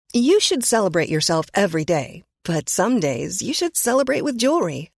You should celebrate yourself every day, but some days you should celebrate with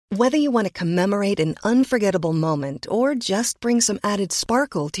jewelry. Whether you want to commemorate an unforgettable moment or just bring some added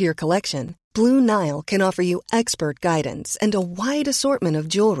sparkle to your collection, Blue Nile can offer you expert guidance and a wide assortment of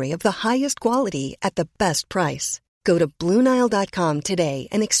jewelry of the highest quality at the best price. Go to BlueNile.com today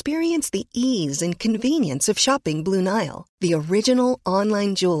and experience the ease and convenience of shopping Blue Nile, the original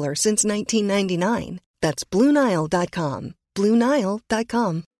online jeweler since 1999. That's BlueNile.com.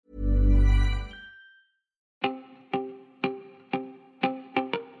 BlueNile.com.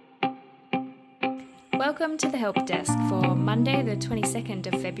 Welcome to the Help Desk for Monday, the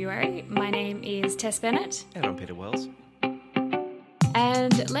 22nd of February. My name is Tess Bennett. And I'm Peter Wells.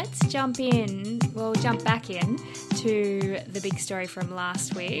 And let's jump back in to the big story from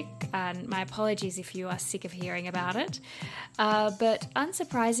last week. And my apologies if you are sick of hearing about it. But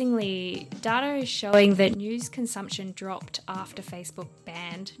unsurprisingly, data is showing that news consumption dropped after Facebook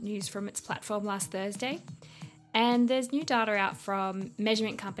banned news from its platform last Thursday. And there's new data out from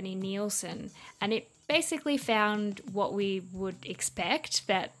measurement company Nielsen, and it basically found what we would expect,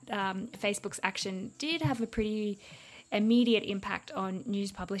 that Facebook's action did have a pretty immediate impact on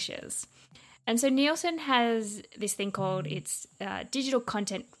news publishers. And so Nielsen has this thing called its digital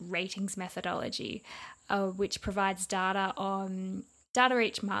content ratings methodology, which provides data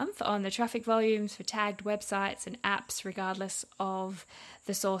each month on the traffic volumes for tagged websites and apps, regardless of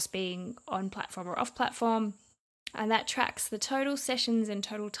the source being on platform or off platform. And that tracks the total sessions and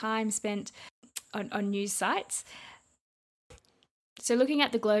total time spent on news sites. So looking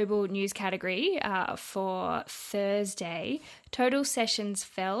at the global news category for Thursday, total sessions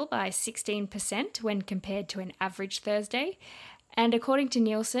fell by 16% when compared to an average Thursday. And according to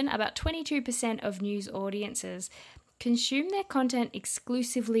Nielsen, about 22% of news audiences consume their content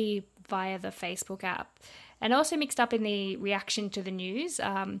exclusively via the Facebook app. And also mixed up in the reaction to the news,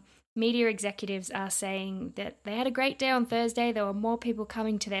 media executives are saying that they had a great day on Thursday. There were more people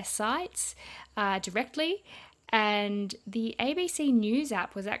coming to their sites directly. And the ABC News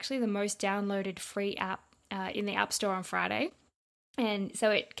app was actually the most downloaded free app in the App Store on Friday. And so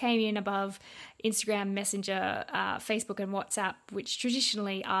it came in above Instagram, Messenger, Facebook and WhatsApp, which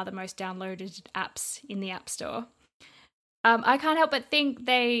traditionally are the most downloaded apps in the App Store. I can't help but think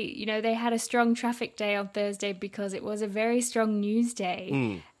they had a strong traffic day on Thursday because it was a very strong news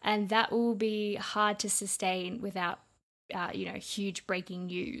day, and that will be hard to sustain without, huge breaking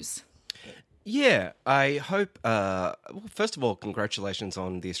news. Yeah, I hope. Well, first of all, congratulations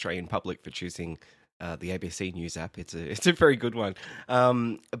on the Australian public for choosing the ABC News app. It's a very good one.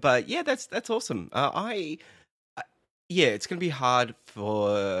 But yeah, that's awesome. It's going to be hard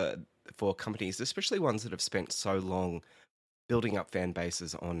for companies, especially ones that have spent so long building up fan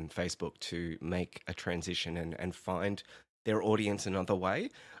bases on Facebook, to make a transition and find their audience another way.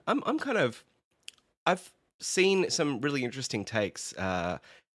 I've seen some really interesting takes.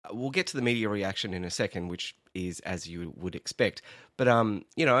 We'll get to the media reaction in a second, which is as you would expect. But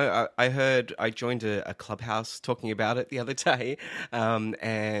I joined a Clubhouse talking about it the other day,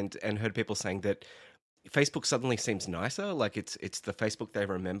 and heard people saying that Facebook suddenly seems nicer. Like it's the Facebook they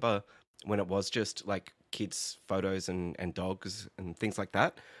remember when it was just like kids' photos and dogs and things like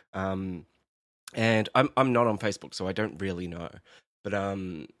that. And I'm not on Facebook, so I don't really know. But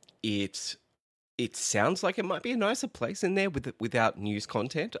it sounds like it might be a nicer place in there without news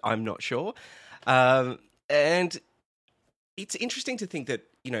content. I'm not sure. And it's interesting to think that,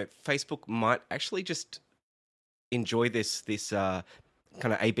 Facebook might actually just enjoy this kind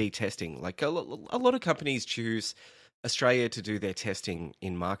of A/B testing. Like a lot of companies choose Australia to do their testing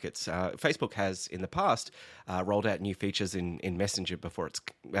in markets. Facebook has in the past rolled out new features in Messenger before it's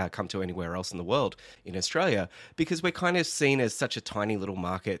come to anywhere else in the world in Australia, because we're kind of seen as such a tiny little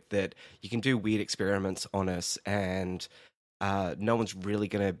market that you can do weird experiments on us and no one's really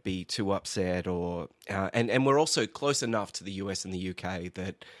going to be too upset, or and we're also close enough to the US and the UK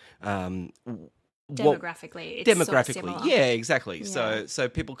that demographically, yeah, exactly. Yeah. So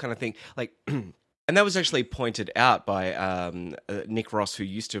people kind of think like. And that was actually pointed out by Nick Ross, who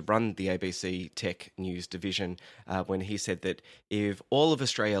used to run the ABC Tech News division, when he said that if all of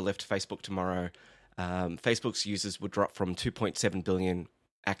Australia left Facebook tomorrow, Facebook's users would drop from 2.7 billion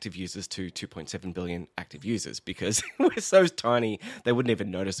active users to 2.7 billion active users, because we're so tiny they wouldn't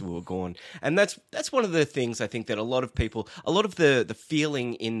even notice we were gone. And that's one of the things I think that a lot of the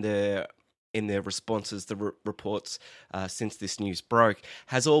feeling in the responses, the reports since this news broke,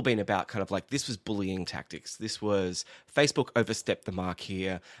 has all been about kind of like, this was bullying tactics. This was Facebook overstepped the mark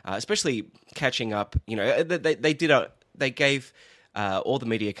here, especially catching up. They gave all the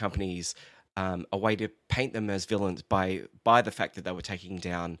media companies a way to paint them as villains by the fact that they were taking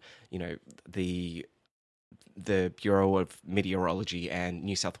down, the Bureau of Meteorology and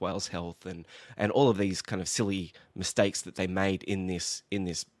New South Wales Health and all of these kind of silly mistakes that they made in this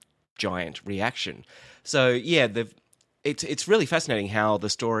giant reaction. So yeah, it's really fascinating how the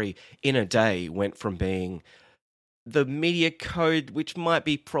story in a day went from being the media code, which might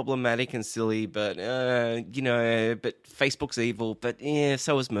be problematic and silly, but but Facebook's evil, but yeah,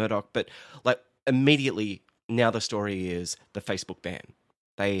 so is Murdoch. But like immediately now the story is the Facebook ban.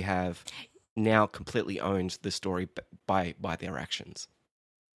 They have now completely owned the story by their actions.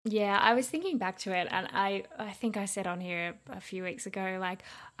 Yeah, I was thinking back to it, and I think I said on here a few weeks ago, like,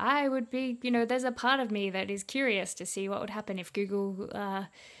 I would be, there's a part of me that is curious to see what would happen if Google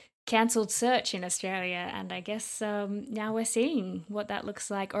cancelled search in Australia, and I guess now we're seeing what that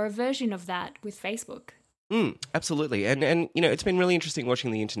looks like, or a version of that with Facebook. Absolutely, and it's been really interesting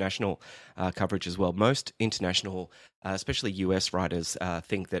watching the international coverage as well. Most international, especially US writers,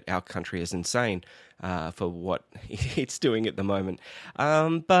 think that our country is insane for what it's doing at the moment.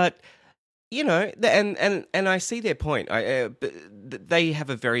 But and I see their point. They have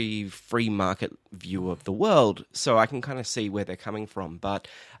a very free market view of the world, so I can kind of see where they're coming from. But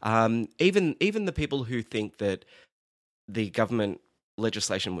even the people who think that the government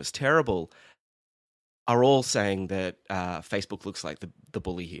legislation was terrible are all saying that Facebook looks like the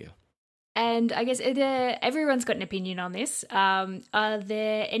bully here. And I guess everyone's got an opinion on this. Are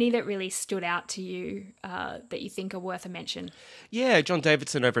there any that really stood out to you that you think are worth a mention? Yeah, John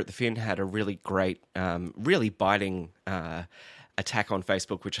Davidson over at The Fin had a really great, really biting attack on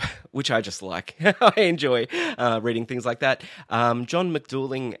Facebook, which I just like. I enjoy reading things like that. John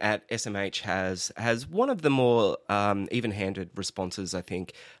McDouling at SMH has one of the more even-handed responses, I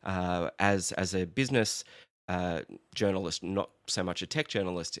think, as a business journalist, not so much a tech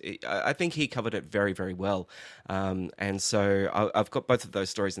journalist. I think he covered it very, very well. And so I've got both of those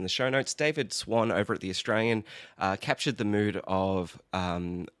stories in the show notes. David Swan over at The Australian captured the mood of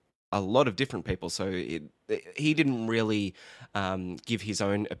a lot of different people. So he didn't really give his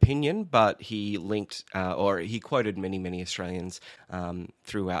own opinion, but he linked or he quoted many, many Australians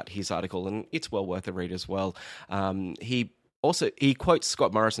throughout his article, and it's well worth a read as well. He quotes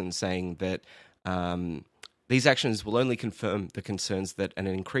Scott Morrison saying that these actions will only confirm the concerns that an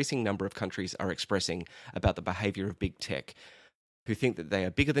increasing number of countries are expressing about the behaviour of big tech, who think that they are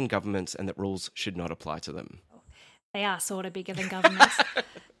bigger than governments and that rules should not apply to them. They are sort of bigger than governments.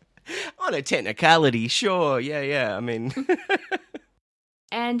 On a technicality, sure. Yeah. I mean...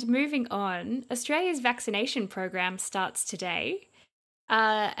 And moving on, Australia's vaccination program starts today.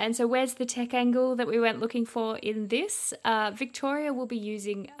 And so where's the tech angle that we went looking for in this? Victoria will be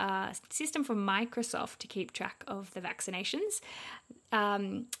using a system from Microsoft to keep track of the vaccinations.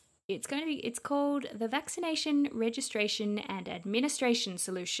 It's called the Vaccination Registration and Administration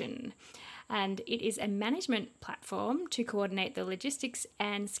Solution. And it is a management platform to coordinate the logistics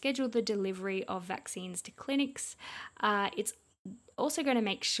and schedule the delivery of vaccines to clinics. It's also going to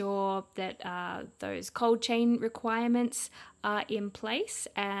make sure that those cold chain requirements are in place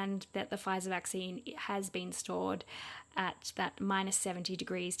and that the Pfizer vaccine has been stored at that minus 70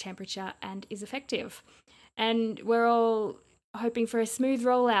 degrees temperature and is effective. And we're all hoping for a smooth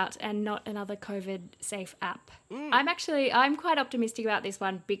rollout and not another COVID-safe app. I'm quite optimistic about this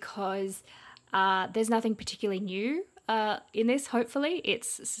one because there's nothing particularly new in this, hopefully.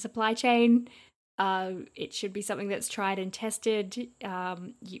 It's supply chain. It should be something that's tried and tested.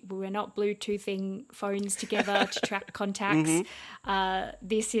 We're not Bluetoothing phones together to track contacts. Mm-hmm.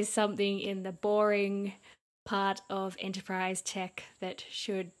 This is something in the boring part of enterprise tech that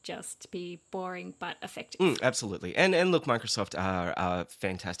should just be boring but effective. Absolutely. And look, Microsoft are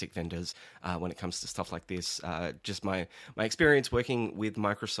fantastic vendors when it comes to stuff like this. Just my experience working with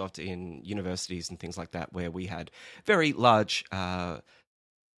Microsoft in universities and things like that, where we had very large...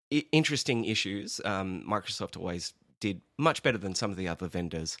 interesting issues. Microsoft always did much better than some of the other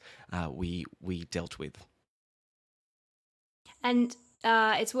vendors we dealt with. And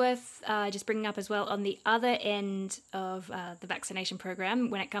it's worth just bringing up as well, on the other end of the vaccination program,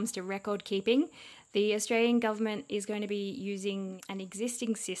 when it comes to record keeping, the Australian government is going to be using an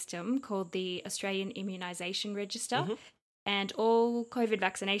existing system called the Australian Immunisation Register. Mm-hmm. And all COVID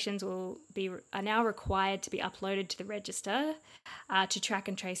vaccinations are now required to be uploaded to the register to track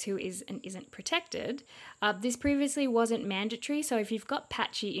and trace who is and isn't protected. This previously wasn't mandatory, so if you've got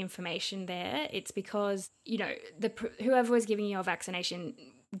patchy information there, it's because whoever was giving you your vaccination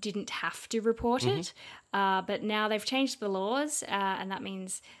didn't have to report it. But now they've changed the laws, and that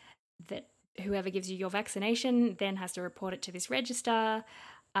means that whoever gives you your vaccination then has to report it to this register.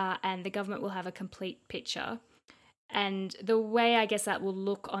 and the government will have a complete picture. And the way I guess that will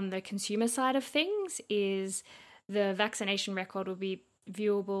look on the consumer side of things is the vaccination record will be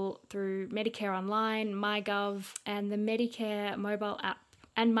viewable through Medicare Online, MyGov, and the Medicare mobile app,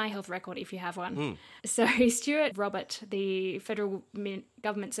 and My Health Record if you have one. So Stuart Robert, the Federal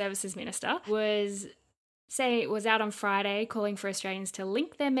Government Services Minister, was out on Friday calling for Australians to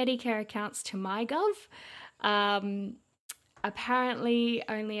link their Medicare accounts to MyGov. Apparently,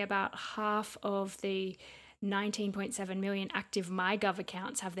 only about half of the 19.7 million active MyGov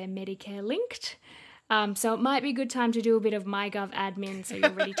accounts have their Medicare linked. So it might be a good time to do a bit of MyGov admin so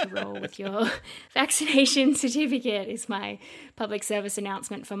you're ready to roll with your vaccination certificate is my public service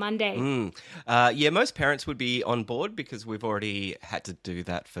announcement for Monday. Yeah, most parents would be on board because we've already had to do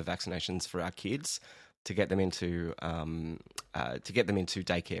that for vaccinations for our kids to get them into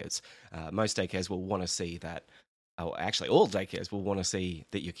daycares. Most daycares will want to see that. Oh, actually, all daycares will want to see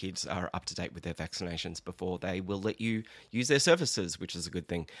that your kids are up to date with their vaccinations before they will let you use their services, which is a good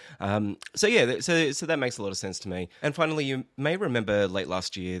thing. So that makes a lot of sense to me. And finally, you may remember late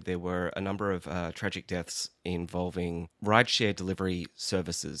last year there were a number of tragic deaths involving rideshare delivery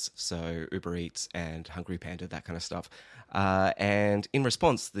services, so Uber Eats and Hungry Panda, that kind of stuff. And in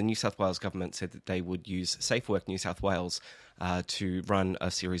response, the New South Wales government said that they would use SafeWork New South Wales to run a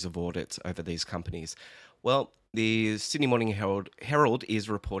series of audits over these companies. Well, the Sydney Morning Herald is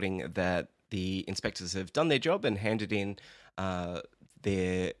reporting that the inspectors have done their job and handed in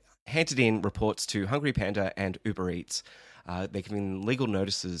reports to Hungry Panda and Uber Eats. They're giving legal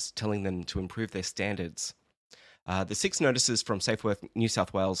notices telling them to improve their standards. The 6 notices from SafeWork New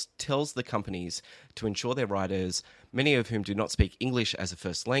South Wales tells the companies to ensure their riders, many of whom do not speak English as a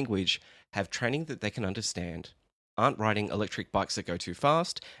first language, have training that they can understand, aren't riding electric bikes that go too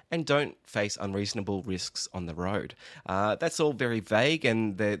fast, and don't face unreasonable risks on the road. That's all very vague,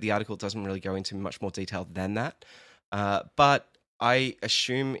 and the article doesn't really go into much more detail than that. But I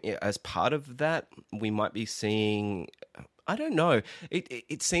assume as part of that, we might be seeing... I don't know.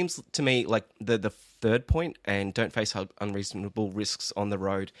 It seems to me like the third point, and don't face unreasonable risks on the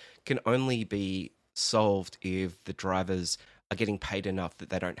road, can only be solved if the drivers are getting paid enough that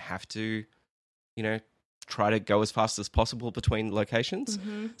they don't have to, try to go as fast as possible between locations.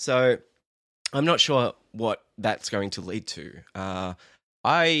 Mm-hmm. So I'm not sure what that's going to lead to.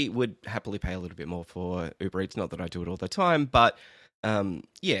 I would happily pay a little bit more for Uber Eats, not that I do it all the time, but I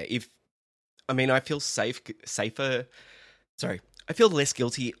feel safer. Sorry, I feel less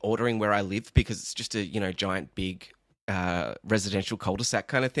guilty ordering where I live because it's just a giant big residential cul-de-sac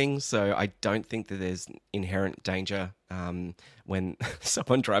kind of thing. So I don't think that there's inherent danger when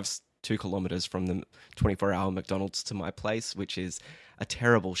someone drives 2 kilometers from the 24-hour McDonald's to my place, which is a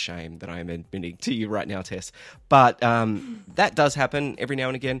terrible shame that I am admitting to you right now, Tess. But that does happen every now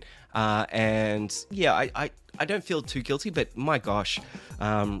and again. I don't feel too guilty, but my gosh,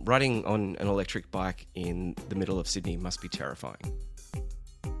 riding on an electric bike in the middle of Sydney must be terrifying.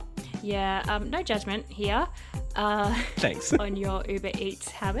 Yeah, no judgment here. Thanks. On your Uber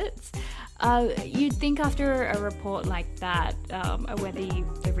Eats habits. You'd think after a report like that, where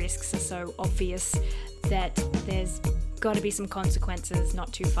the risks are so obvious, that there's got to be some consequences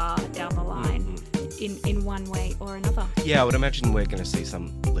not too far down the line in one way or another. Yeah, I would imagine we're going to see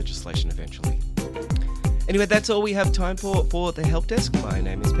some legislation eventually. Anyway, that's all we have time for the Help Desk. My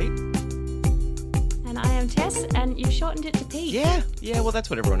name is Pete. And I am Tess, and you shortened it to Pete. Yeah, well, that's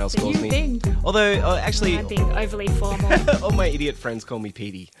what everyone else calls me. Thing. Although, actually... I'm being overly formal. All my idiot friends call me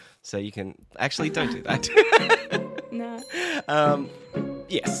Petey, so you can... Actually, don't do that. No.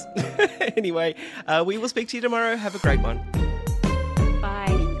 Yes. Anyway, we will speak to you tomorrow. Have a great one.